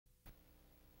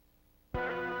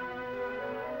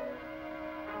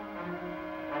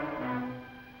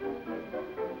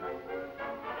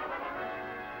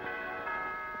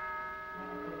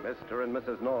Mr. and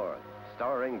Mrs. North,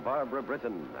 starring Barbara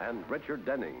Britton and Richard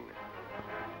Denning.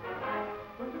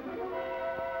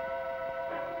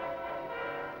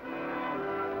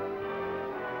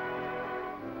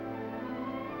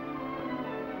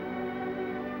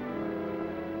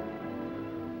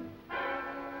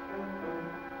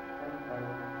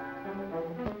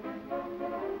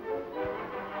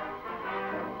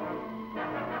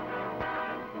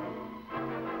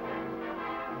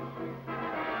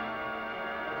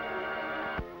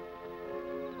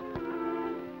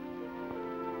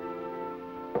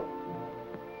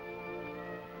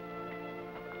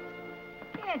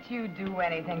 Can't you do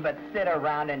anything but sit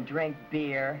around and drink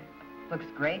beer? Looks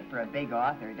great for a big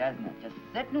author, doesn't it? Just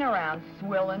sitting around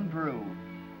swilling brew.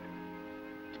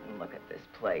 Look at this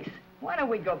place. Why don't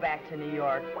we go back to New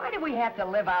York? Why do we have to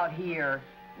live out here?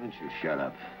 Why don't you shut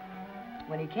up?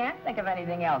 When he can't think of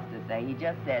anything else to say, he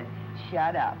just says,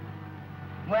 shut up.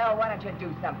 Well, why don't you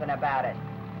do something about it?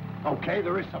 Okay,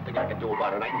 there is something I can do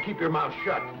about it. I can keep your mouth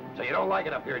shut. So you don't like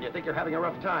it up here and you think you're having a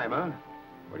rough time, huh?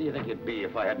 Where do you think you'd be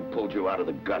if I hadn't pulled you out of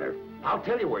the gutter? I'll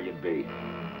tell you where you'd be.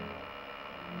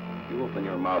 You open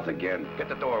your mouth again. Get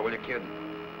the door, will you, kid?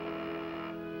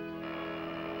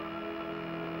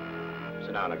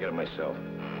 Sit down, I'll get it myself.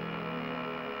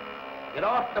 Get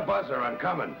off the buzzer, I'm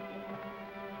coming.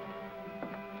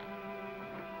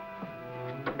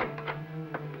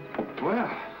 Well,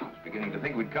 I was beginning to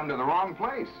think we'd come to the wrong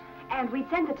place. And we'd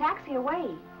sent the taxi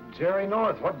away. Jerry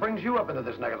North, what brings you up into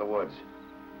this neck of the woods?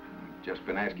 Just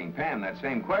been asking Pam that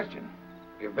same question.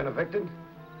 You've been evicted?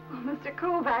 Oh, Mr.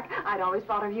 Kovac, I'd always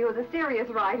thought of you as a serious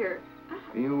writer.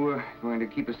 Are you going to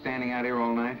keep us standing out here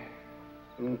all night?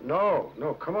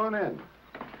 No, come on in.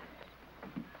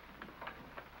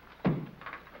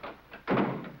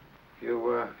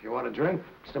 You want a drink?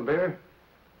 Some beer?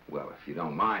 Well, if you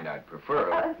don't mind, I'd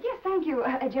prefer... Yes, thank you.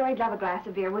 Jerry'd love a glass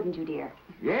of beer, wouldn't you, dear?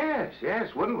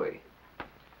 Yes, wouldn't we?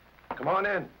 Come on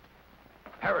in.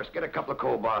 Harris, get a couple of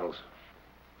cold bottles.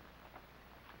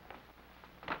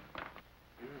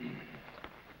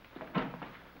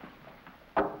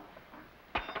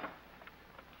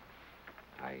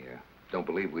 I don't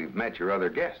believe we've met your other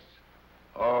guests.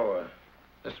 Oh,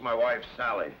 this is my wife,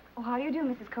 Sally. Oh, how do you do,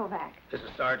 Mrs. Kovac? This is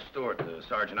Sarge Stewart. The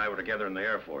Sarge and I were together in the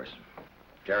Air Force.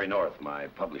 Jerry North, my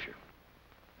publisher.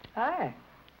 Hi.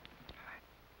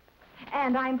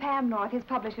 And I'm Pam North, his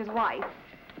publisher's wife.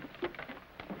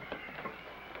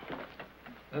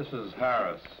 This is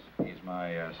Harris. He's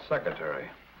my secretary.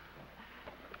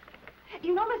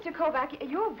 You know, Mr. Kovac,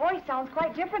 your voice sounds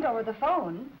quite different over the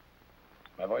phone.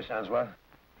 My voice sounds what?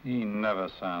 He never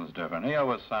sounds different. He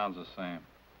always sounds the same.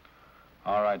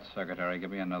 All right, secretary,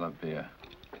 give me another beer.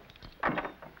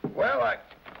 Well,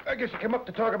 I guess you came up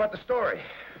to talk about the story.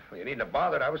 Well, you needn't have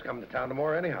bothered. I was coming to town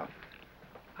tomorrow anyhow.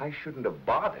 I shouldn't have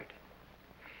bothered.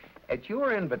 At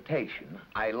your invitation,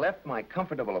 I left my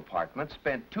comfortable apartment,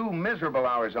 spent 2 miserable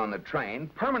hours on the train,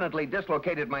 permanently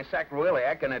dislocated my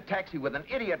sacroiliac in a taxi with an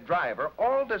idiot driver,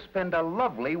 all to spend a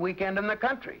lovely weekend in the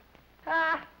country.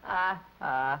 Ha, ha,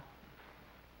 ha.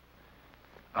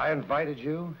 I invited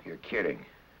you? You're kidding.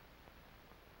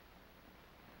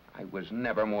 I was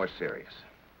never more serious.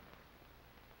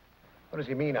 What does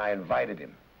he mean, I invited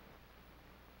him?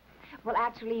 Well,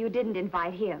 actually, you didn't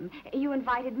invite him. You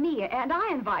invited me, and I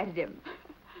invited him.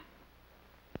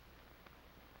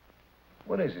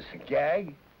 What is this, a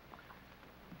gag?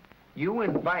 You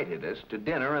invited us to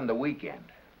dinner on the weekend.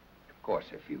 Of course,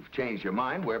 if you've changed your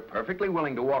mind, we're perfectly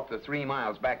willing to walk the 3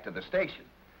 miles back to the station.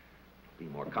 Be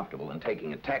more comfortable than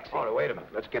taking a taxi. Oh, no, wait a minute.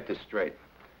 Let's get this straight.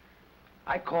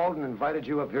 I called and invited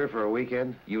you up here for a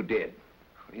weekend? You did.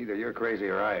 Either you're crazy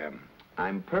or I am.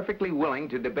 I'm perfectly willing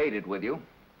to debate it with you.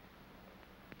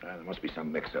 There must be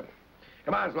some mix-up.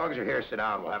 Come on, as long as you're here, sit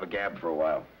down. We'll have a gab for a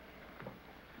while.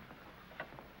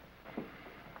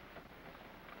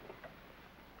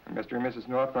 Mr. and Mrs.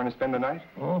 North going to spend the night?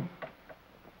 Oh?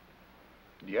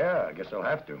 Yeah, I guess I'll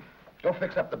have to. Go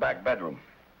fix up the back bedroom.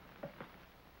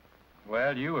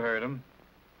 Well, you heard him.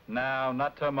 Now,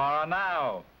 not tomorrow,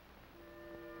 now.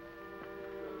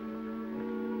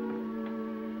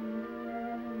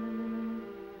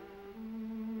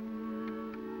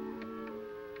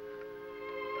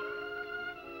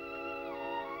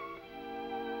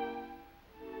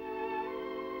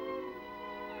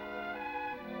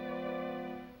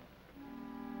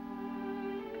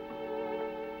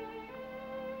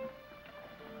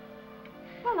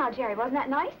 Well, now, Jerry, wasn't that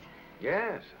nice?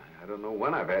 Yes. I don't know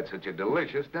when I've had such a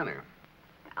delicious dinner.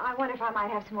 I wonder if I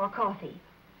might have some more coffee.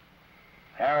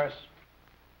 Harris.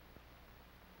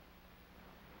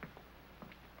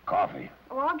 Coffee.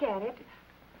 Oh, I'll get it.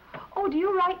 Oh, do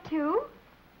you write, too?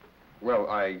 Well,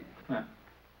 I... Huh.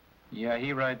 Yeah,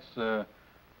 he writes,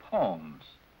 poems.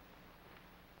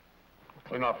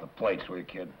 Clean off the plates, will you,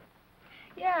 kid?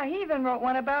 Yeah, he even wrote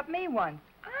one about me once.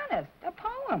 Honest, a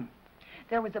poem.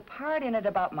 There was a part in it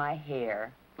about my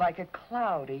hair, like a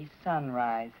cloudy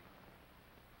sunrise.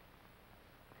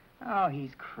 Oh,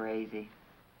 he's crazy.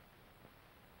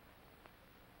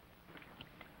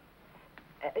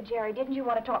 Jerry, didn't you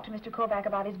want to talk to Mr. Kovac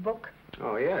about his book?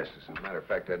 Oh, yes. As a matter of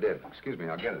fact, I did. Excuse me,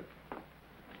 I'll get it.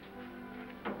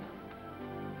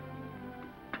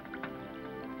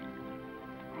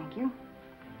 Thank you.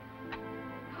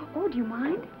 Oh, do you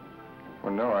mind?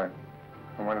 Well, no, I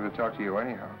wanted to talk to you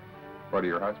anyhow. Or to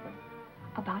your husband.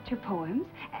 About your poems?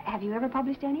 Have you ever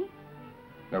published any?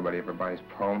 Nobody ever buys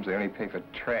poems. They only pay for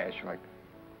trash, like...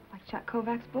 Like Chuck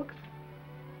Kovac's books?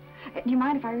 Do you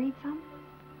mind if I read some?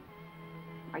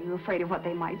 Are you afraid of what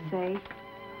they might say?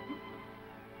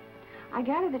 I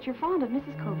gather that you're fond of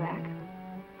Mrs. Kovac.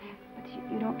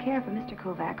 But you don't care for Mr.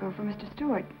 Kovac or for Mr.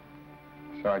 Stewart.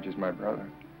 Sarge is my brother.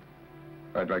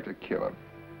 I'd like to kill him.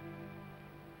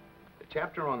 The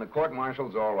chapter on the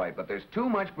court-martial's all right, but there's too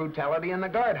much brutality in the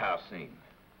guardhouse scene.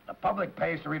 The public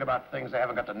pays to read about things they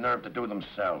haven't got the nerve to do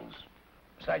themselves.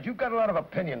 Besides, you've got a lot of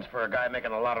opinions for a guy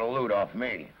making a lot of loot off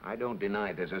me. I don't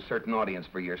deny there's a certain audience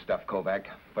for your stuff, Kovac.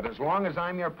 But as long as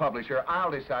I'm your publisher,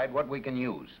 I'll decide what we can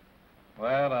use.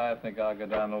 Well, I think I'll go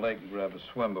down the lake and grab a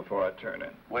swim before I turn in.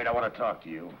 Wait, I want to talk to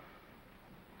you.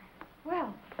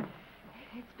 Well,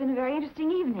 it's been a very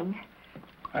interesting evening.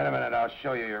 Wait a minute, I'll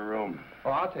show you your room. Oh,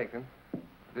 I'll take them.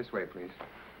 This way, please.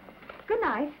 Good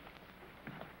night.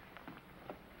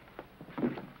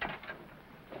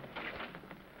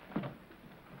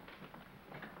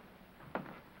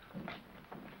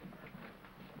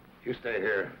 You stay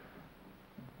here.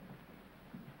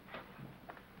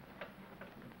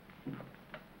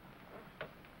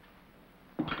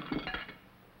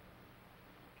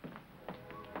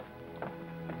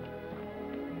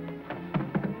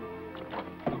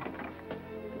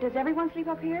 Does everyone sleep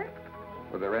up here?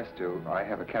 Well, the rest do. I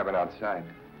have a cabin outside.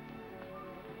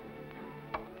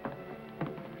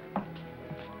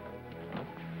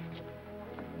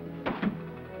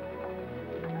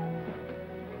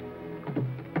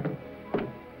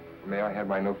 May I have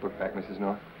my notebook back, Mrs.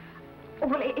 North?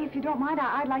 Well, if you don't mind,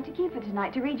 I'd like to keep it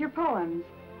tonight to read your poems.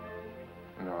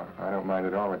 No, I don't mind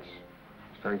at all. It's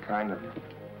very kind of you.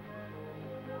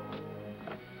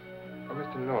 Oh,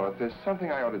 Mr. North, there's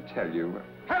something I ought to tell you.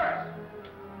 Harris!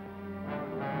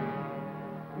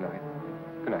 Good night.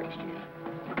 Good night, Mr. North.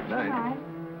 Good night. Good night.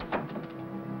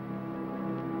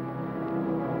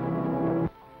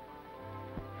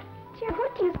 Jerry,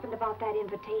 what do you think about that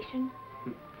invitation?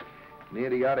 An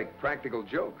idiotic practical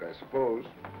joke, I suppose.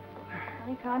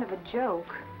 Any kind of a joke.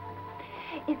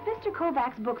 If Mr.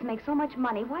 Kovac's books make so much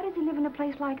money, why does he live in a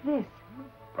place like this?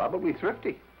 Probably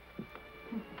thrifty.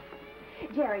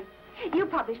 Jerry, you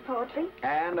publish poetry.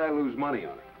 And I lose money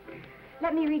on it.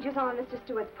 Let me read you some of Mr.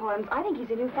 Stewart's poems. I think he's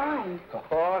a new find.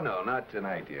 Oh, no, not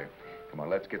tonight, dear. Come on,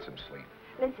 let's get some sleep.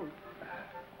 Listen.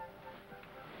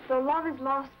 Though love is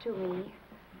lost to me,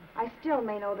 I still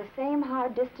may know the same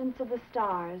hard distance of the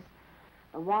stars,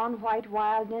 the wan white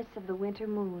wildness of the winter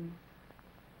moon.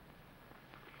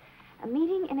 A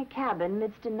meeting in a cabin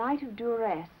midst a night of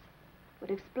duress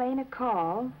would explain a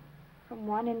call from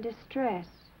one in distress.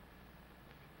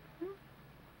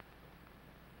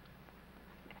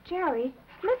 Jerry,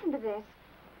 listen to this.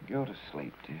 Go to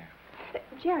sleep, dear.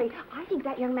 Jerry, I think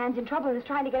that young man's in trouble and is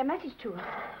trying to get a message to us.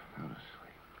 Go to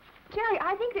sleep. Jerry,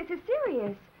 I think this is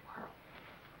serious.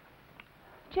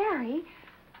 Jerry.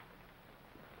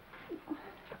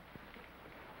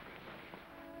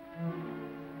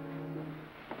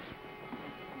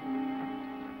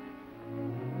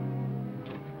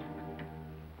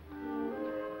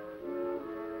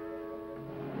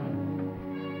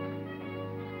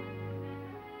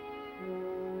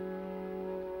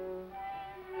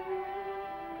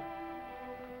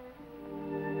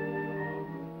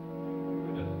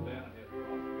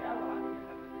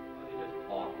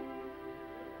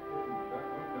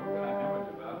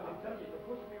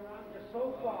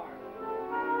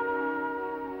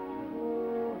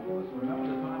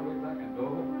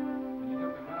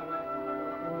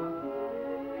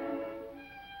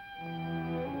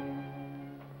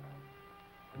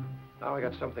 Now I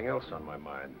got something else on my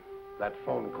mind. That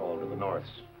phone call to the Norths.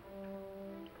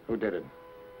 Who did it?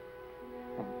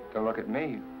 Well, don't look at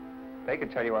me. They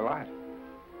could tell you a lot.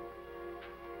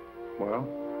 Well?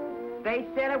 They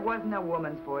said it wasn't a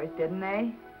woman's voice, didn't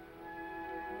they?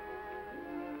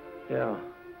 Yeah.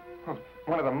 Well,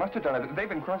 One of them must have done it. They've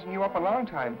been crossing you up a long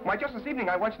time. Why, just this evening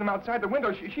I watched them outside the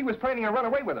window. She was planning to run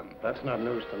away with him. That's not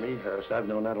news to me, Harris. I've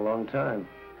known that a long time.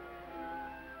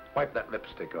 Wipe that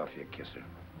lipstick off you, kisser.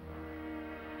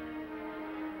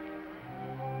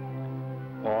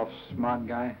 Off, smart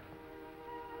guy?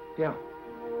 Yeah.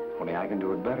 Only I can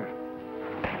do it better.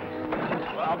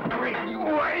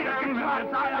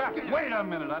 Wait a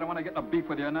minute. I don't want to get in a beef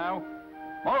with you now.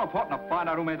 More important to find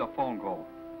out who made the phone call.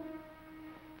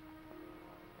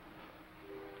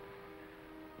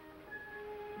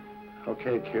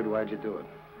 Okay, kid, why'd you do it?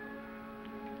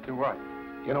 Do what?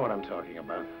 You know what I'm talking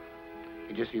about.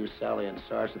 You just used Sally and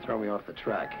Sarge to throw me off the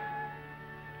track.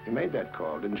 You made that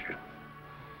call, didn't you?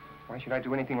 Why should I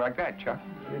do anything like that, Chuck?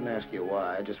 I didn't ask you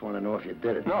why. I just want to know if you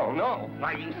did it. No, no.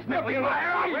 Why, you sniffing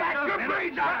liar! I'll back your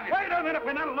brains out! Wait a minute.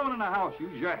 We're not alone in the house.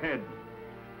 Use your head.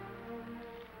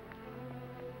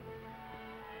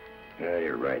 Yeah,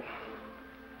 you're right.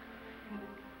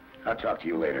 I'll talk to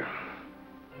you later.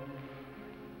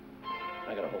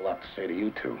 I got a whole lot to say to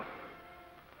you two.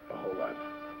 A whole lot.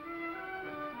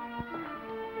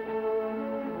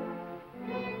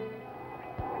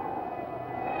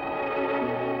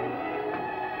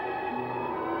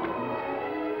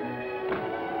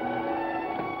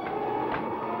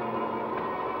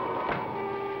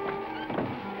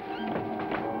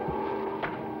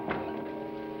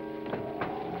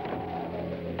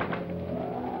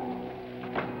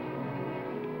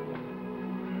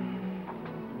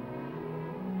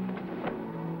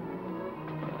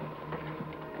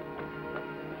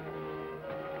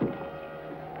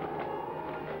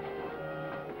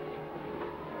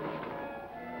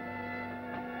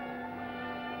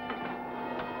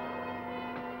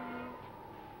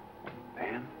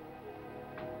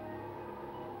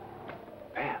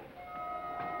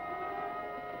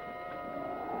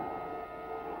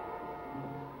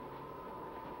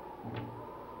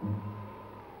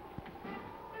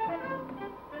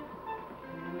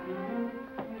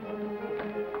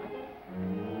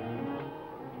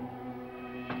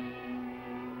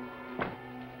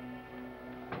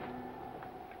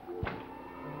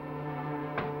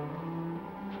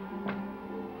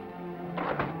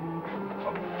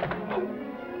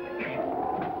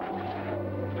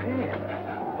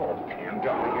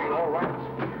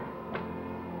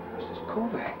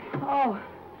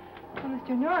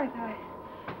 North,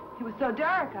 it was so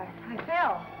dark, I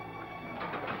fell.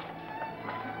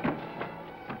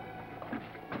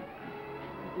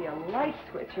 There'd be a light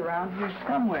switch around here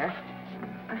somewhere.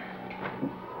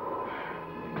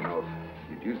 You know, if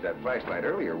you'd used that flashlight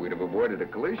earlier, we'd have avoided a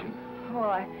collision. Well,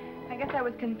 I guess I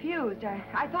was confused.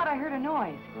 I thought I heard a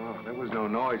noise. Oh, there was no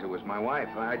noise. It was my wife.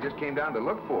 I just came down to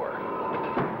look for her.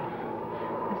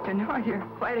 Mr. North, you're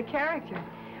quite a character.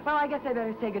 Well, I guess I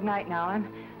better say goodnight now.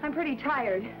 I'm pretty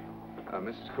tired.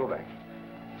 Mrs. Kovac,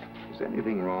 is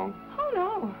anything wrong? Oh,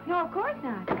 no. No, of course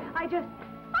not. I just...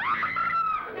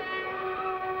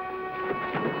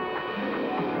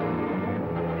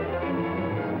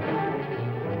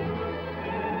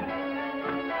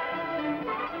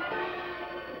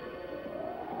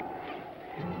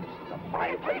 This is a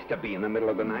fine place to be in the middle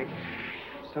of the night.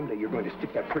 Someday you're going to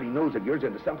stick that pretty nose of yours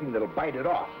into something that'll bite it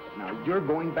off. Now, you're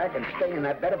going back and stay in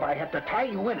that bed if I have to tie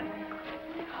you in it.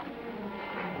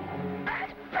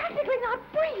 It's practically not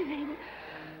breathing.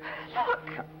 Look.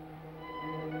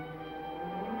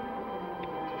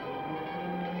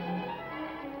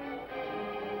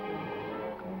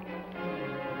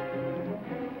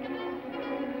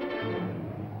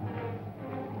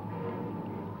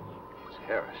 It's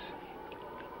Harris.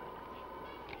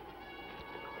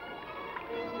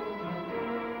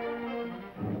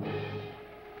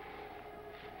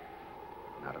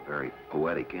 Not a very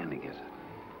poetic ending, is it?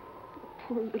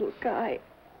 Poor little guy.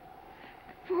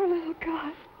 Poor little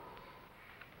guy.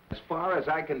 As far as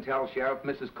I can tell, Sheriff,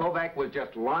 Mrs. Kovac was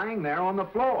just lying there on the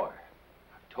floor.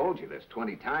 I've told you this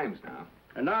 20 times now.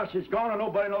 And now she's gone and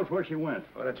nobody knows where she went.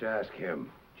 Why don't you ask him?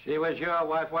 She was your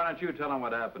wife. Why don't you tell him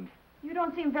what happened? You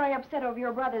don't seem very upset over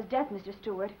your brother's death, Mr.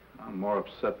 Stewart. I'm more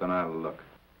upset than I look.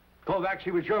 Kovac,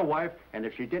 she was your wife, and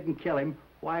if she didn't kill him,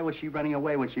 why was she running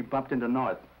away when she bumped into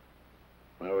North?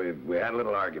 Well, we had a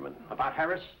little argument. About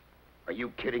Harris? Are you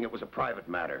kidding? It was a private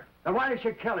matter. Then why did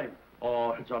she kill him?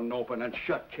 Oh, it's an open and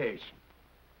shut case.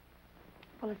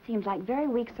 Well, it seems like very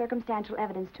weak circumstantial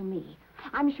evidence to me.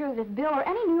 I'm sure that if Bill or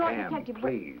any New York Ma'am, detective...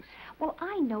 please. Well,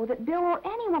 I know that Bill or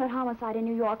anyone at Homicide in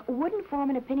New York wouldn't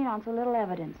form an opinion on so little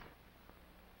evidence.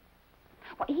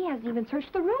 Well, he hasn't even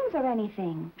searched the rooms or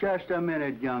anything. Just a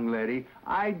minute, young lady.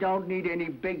 I don't need any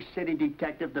big city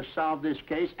detective to solve this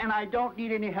case, and I don't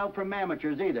need any help from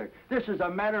amateurs either. This is a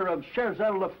matter of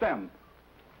Cherzel la Femme.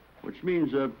 which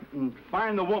means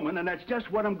find the woman, and that's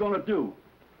just what I'm going to do.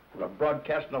 I'll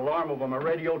broadcast an alarm over my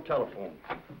radio telephone.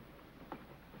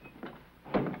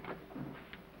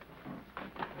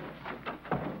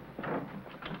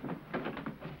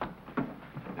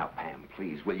 Now, Pam,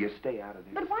 please, will you stay out of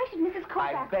this? But why should Mrs.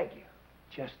 Kovac... I beg you,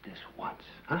 just this once,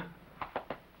 huh?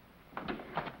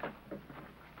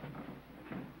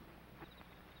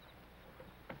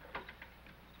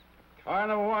 Car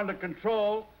number 1 to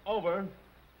control. Over.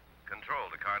 Control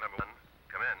to car number 1.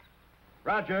 Come in.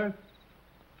 Roger.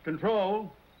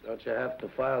 Control. Don't you have to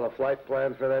file a flight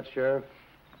plan for that, Sheriff?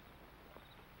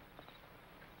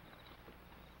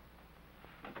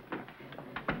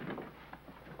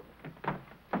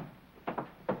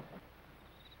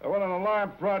 I want an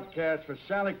alarm broadcast for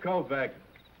Sally Kovac.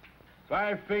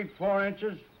 5 feet 4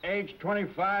 inches, age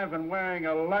 25, and wearing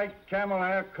a light camel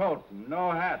hair coat,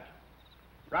 no hat.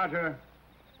 Roger.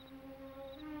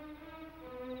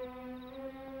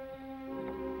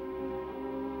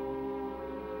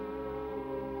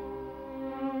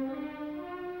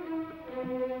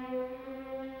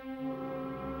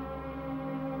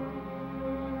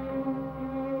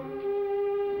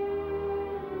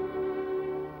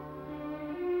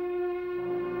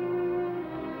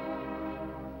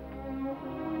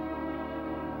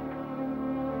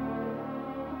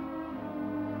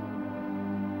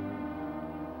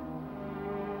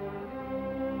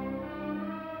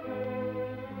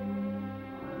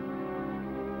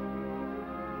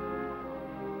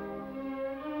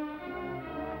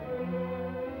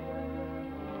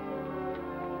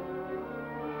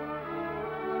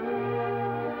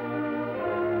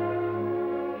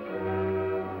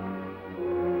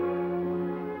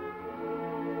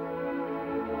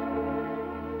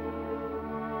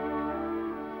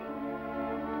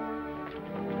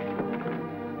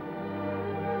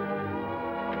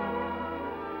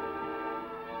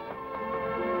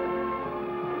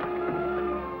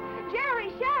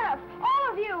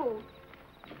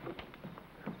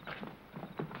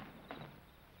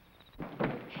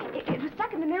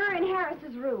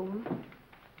 Room.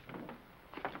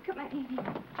 Come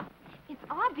on. It's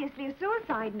obviously a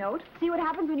suicide note. See what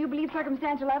happens when you believe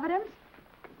circumstantial evidence?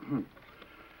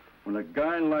 When a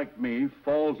guy like me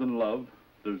falls in love,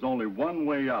 there's only one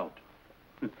way out.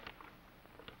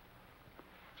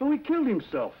 So he killed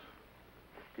himself.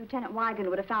 Lieutenant Wigan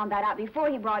would have found that out before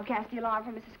he broadcast the alarm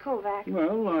for Mrs. Kovac.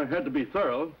 Well, I had to be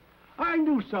thorough. I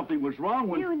knew something was wrong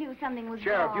when... You knew something was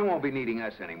Sheriff, wrong. you won't be needing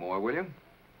us anymore, will you?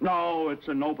 No, it's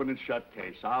an open and shut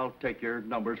case. I'll take your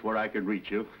numbers where I can reach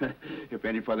you, if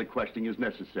any further questioning is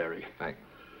necessary. Thank you.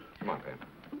 Come on, Pam.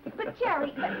 But,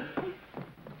 Jerry...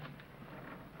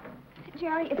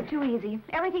 Jerry, it's too easy.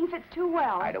 Everything fits too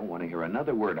well. I don't want to hear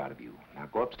another word out of you. Now,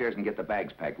 go upstairs and get the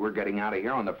bags packed. We're getting out of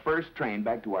here on the first train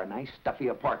back to our nice, stuffy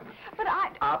apartment. But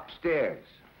I... Upstairs.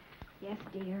 Yes,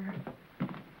 dear.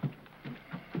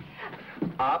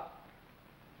 Up.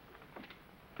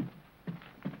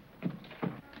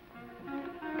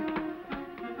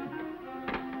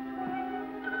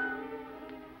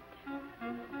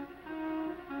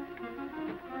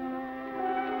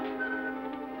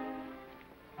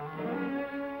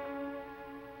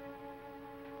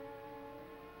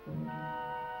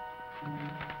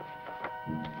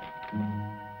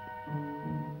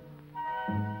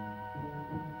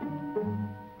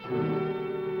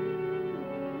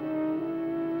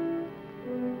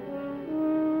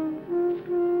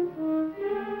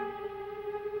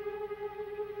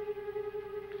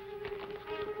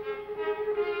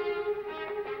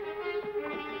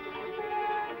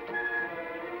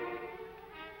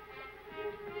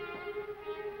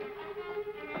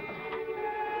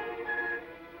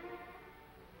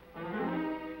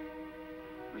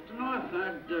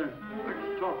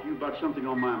 About something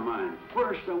on my mind.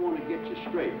 First, I want to get you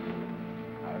straight.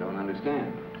 I don't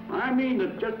understand. I mean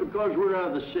that just because we're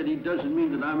out of the city doesn't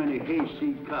mean that I'm any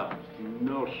hayseed cop.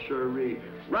 No, sirree.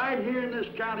 Right here in this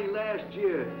county last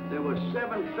year, there were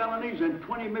 7 felonies and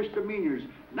 20 misdemeanors,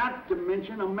 not to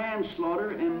mention a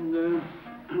manslaughter and a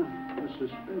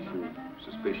suspicion.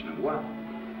 Suspicion of what?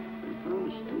 I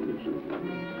found a student.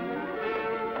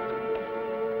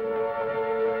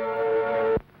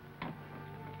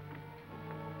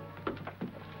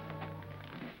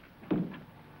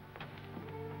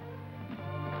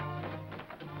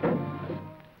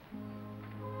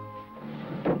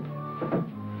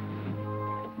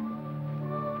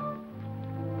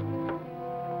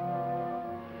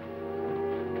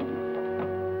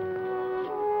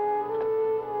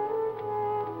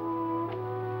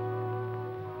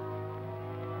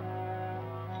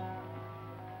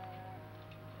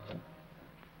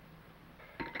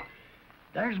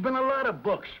 There's been a lot of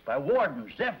books by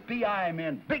wardens, FBI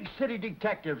men, big city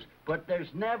detectives, but there's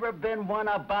never been one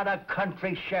about a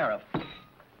country sheriff.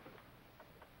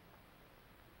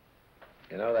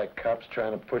 You know that cop's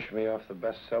trying to push me off the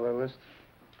bestseller list?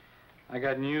 I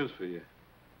got news for you.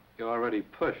 You're already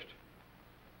pushed.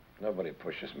 Nobody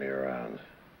pushes me around.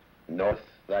 North,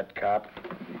 that cop,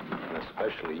 and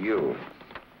especially you.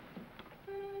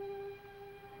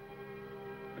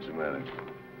 What's the matter?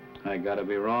 I gotta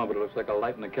be wrong, but it looks like a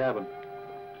light in the cabin.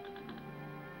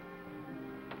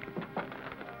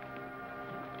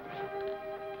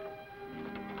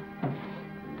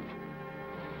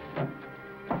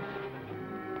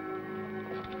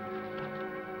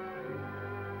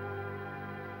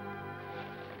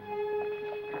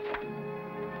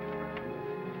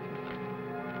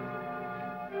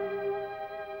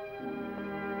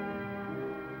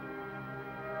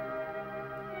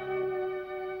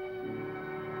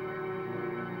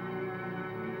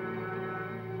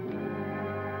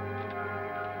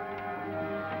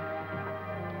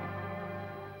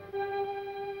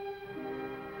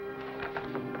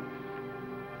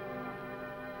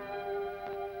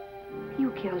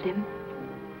 You killed him.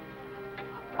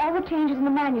 All the changes in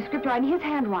the manuscript are in his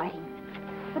handwriting.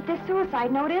 But this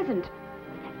suicide note isn't.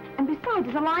 And besides,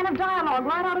 there's a line of dialogue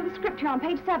right out of the script here on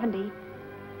page 70.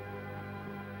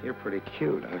 You're pretty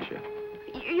cute, aren't you?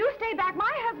 You stay back.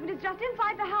 My husband is just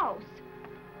inside the house.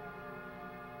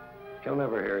 He'll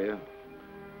never hear you.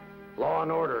 Law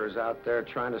and Order is out there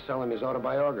trying to sell him his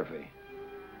autobiography.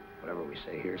 Whatever we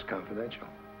say here is confidential.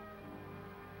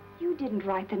 You didn't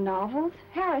write the novels.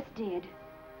 Harris did.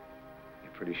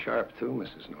 You're pretty sharp, too,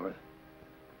 Mrs. North.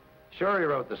 Sure, he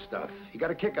wrote the stuff. He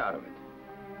got a kick out of it.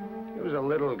 He was a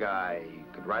little guy. He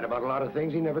could write about a lot of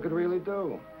things he never could really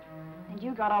do. And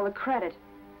you got all the credit.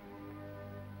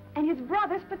 And his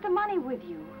brother split the money with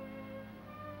you.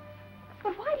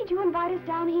 But why did you invite us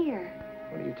down here?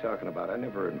 What are you talking about? I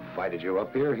never invited you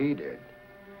up here. He did.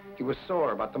 He was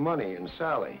sore about the money and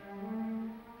Sally.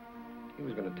 He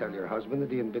was going to tell your husband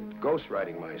that he had been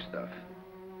ghostwriting my stuff.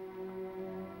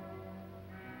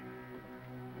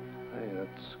 Hey,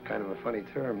 that's kind of a funny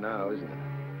term now, isn't it?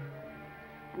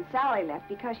 And Sally left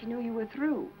because she knew you were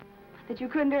through. That you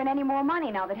couldn't earn any more money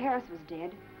now that Harris was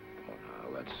dead. Oh, now,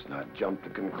 let's not jump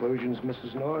to conclusions,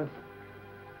 Mrs. North.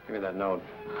 Give me that note.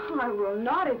 Oh, I will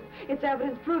not. Its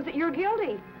evidence proves that you're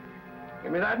guilty.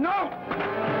 Give me that note!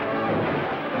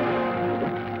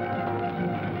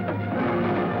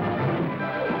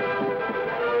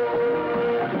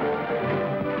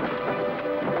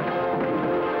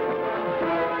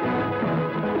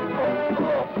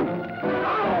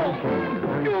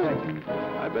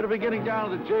 I better be getting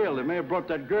down to the jail. They may have brought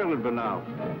that girl in by now.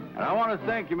 And I want to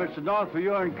thank you, Mr. North, for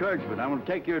your encouragement. I'm going to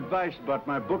take your advice about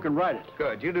my book and write it.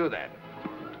 Good, you do that.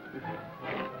 It's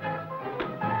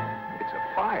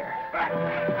a fire.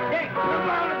 Hey, come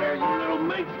out of there, you little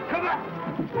minx. Come on.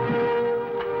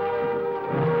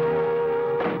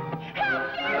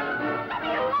 Help you! Let me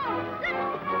alone!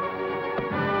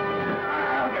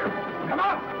 Come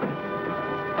on!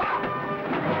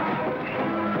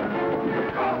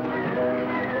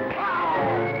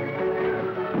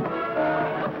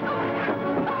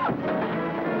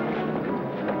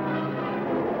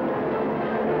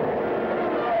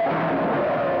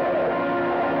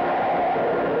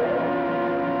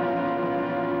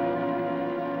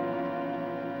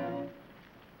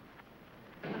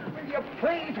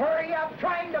 Please hurry up.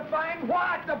 Trying to find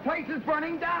what? The place is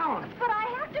burning down. But I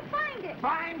have to find it.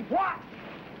 Find what?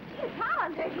 His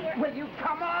Hollins are here. Will you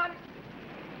come on?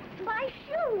 My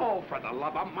shoe. Oh, for the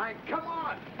love of Mike, come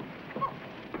on.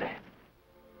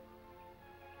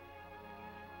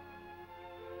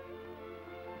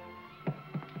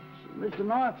 Mr.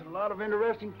 North, a lot of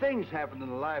interesting things happen in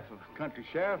the life of a country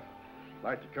sheriff,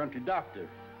 like the country doctor.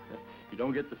 You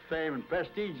don't get the fame and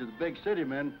prestige of the big city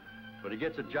men, but he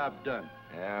gets a job done.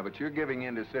 Yeah, but you're giving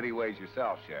in to city ways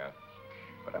yourself, Sheriff.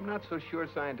 But I'm not so sure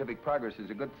scientific progress is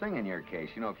a good thing in your case.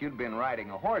 You know, if you'd been riding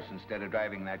a horse instead of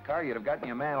driving that car, you'd have gotten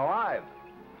your man alive.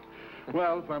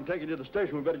 Well, if I'm taking you to the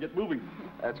station, we better get moving.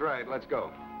 That's right. Let's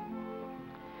go.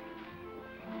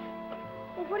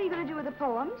 Well, what are you going to do with the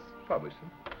poems? Publish them.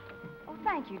 Oh,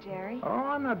 thank you, Jerry. Oh,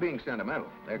 I'm not being sentimental.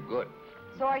 They're good.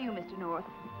 So are you, Mr. North.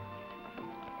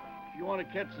 If you want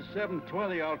to catch the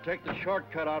 7:20, I'll take the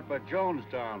shortcut out by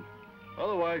Jonestown.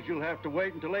 Otherwise, you'll have to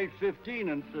wait until 8:15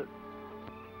 and...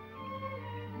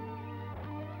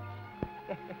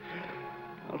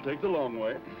 I'll take the long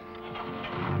way.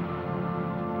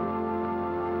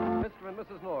 Mr. and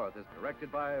Mrs. North is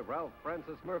directed by Ralph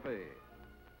Francis Murphy.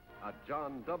 A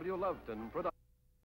John W. Loveton production.